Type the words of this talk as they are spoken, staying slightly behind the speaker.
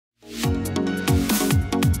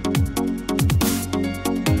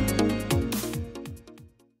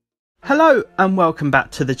Hello and welcome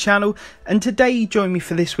back to the channel, and today you join me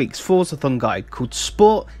for this week's Forzathon guide called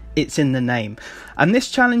Sport, It's in the Name. And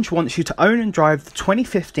this challenge wants you to own and drive the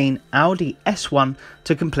 2015 Audi S1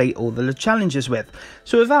 to complete all the challenges with.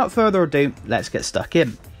 So without further ado, let's get stuck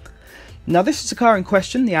in. Now this is the car in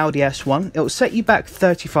question, the Audi S1. It will set you back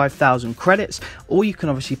 35,000 credits, or you can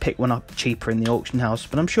obviously pick one up cheaper in the auction house,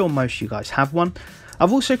 but I'm sure most of you guys have one.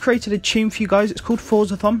 I've also created a tune for you guys. It's called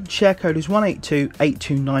Forzathon. Share code is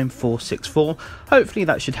 182829464. Hopefully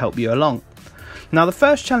that should help you along. Now the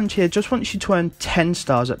first challenge here just wants you to earn 10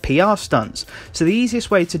 stars at PR Stunts. So the easiest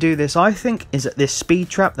way to do this, I think, is at this speed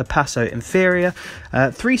trap, the Passo Inferior.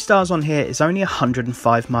 3 stars on here is only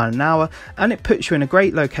 105 miles an hour, and it puts you in a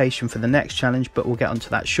great location for the next challenge, but we'll get onto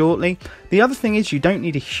that shortly. The other thing is you don't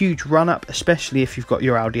need a huge run up, especially if you've got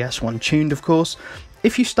your Audi S1 tuned, of course.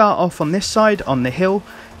 If you start off on this side, on the hill,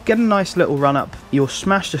 get a nice little run up, you'll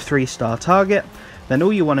smash the 3-star target. Then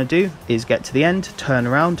all you want to do is get to the end, turn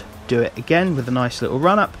around, do it again with a nice little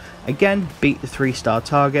run up, again beat the 3-star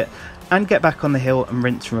target, and get back on the hill and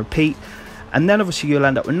rinse and repeat. And then obviously you'll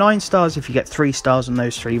end up with 9 stars if you get 3 stars on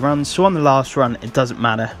those 3 runs. So on the last run, it doesn't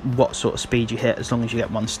matter what sort of speed you hit as long as you get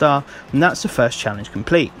 1 star, and that's the first challenge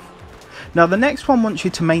complete. Now the next one wants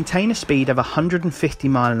you to maintain a speed of 150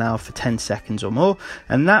 miles an hour for 10 seconds or more,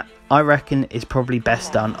 and that I reckon is probably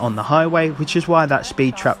best done on the highway, which is why that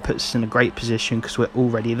speed trap puts us in a great position because we're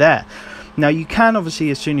already there. Now you can obviously,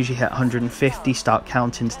 as soon as you hit 150, start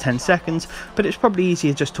counting to 10 seconds, but it's probably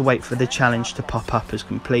easier just to wait for the challenge to pop up as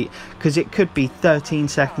complete, because it could be 13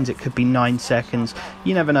 seconds, it could be 9 seconds,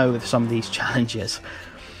 you never know with some of these challenges.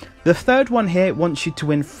 The third one here wants you to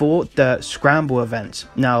win 4 dirt scramble events.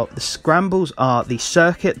 Now the scrambles are the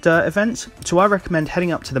circuit dirt events, so I recommend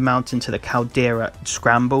heading up to the mountain to the Caldera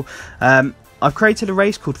scramble. I've created a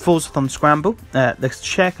race called Forzathon Scramble. The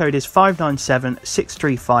share code is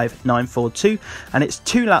 597635942, and it's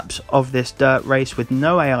 2 laps of this dirt race with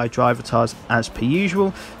no AI driver tires as per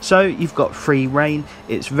usual, so you've got free reign.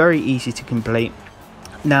 It's very easy to complete.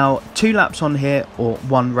 Now 2 laps on here, or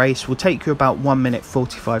 1 race, will take you about 1 minute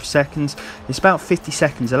 45 seconds. It's about 50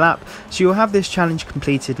 seconds a lap, so you'll have this challenge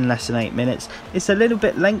completed in less than 8 minutes. It's a little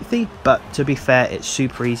bit lengthy, but to be fair, it's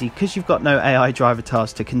super easy because you've got no AI driver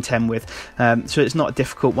tasks to contend with, so it's not a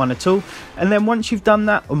difficult one at all. And then once you've done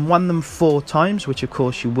that and won them 4 times, which of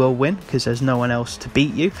course you will win because there's no one else to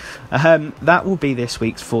beat you, that will be this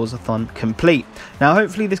week's Forzathon complete. Now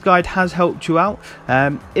hopefully this guide has helped you out.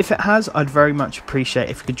 If it has, I'd very much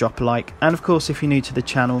appreciate if you could drop a like, and of course if you're new to the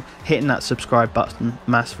channel, hitting that subscribe button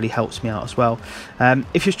massively helps me out as well.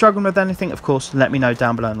 If you're struggling with anything, of course let me know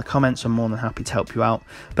down below in the comments. I'm more than happy to help you out.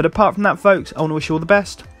 But apart from that folks, I want to wish you all the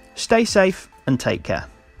best, stay safe and take care.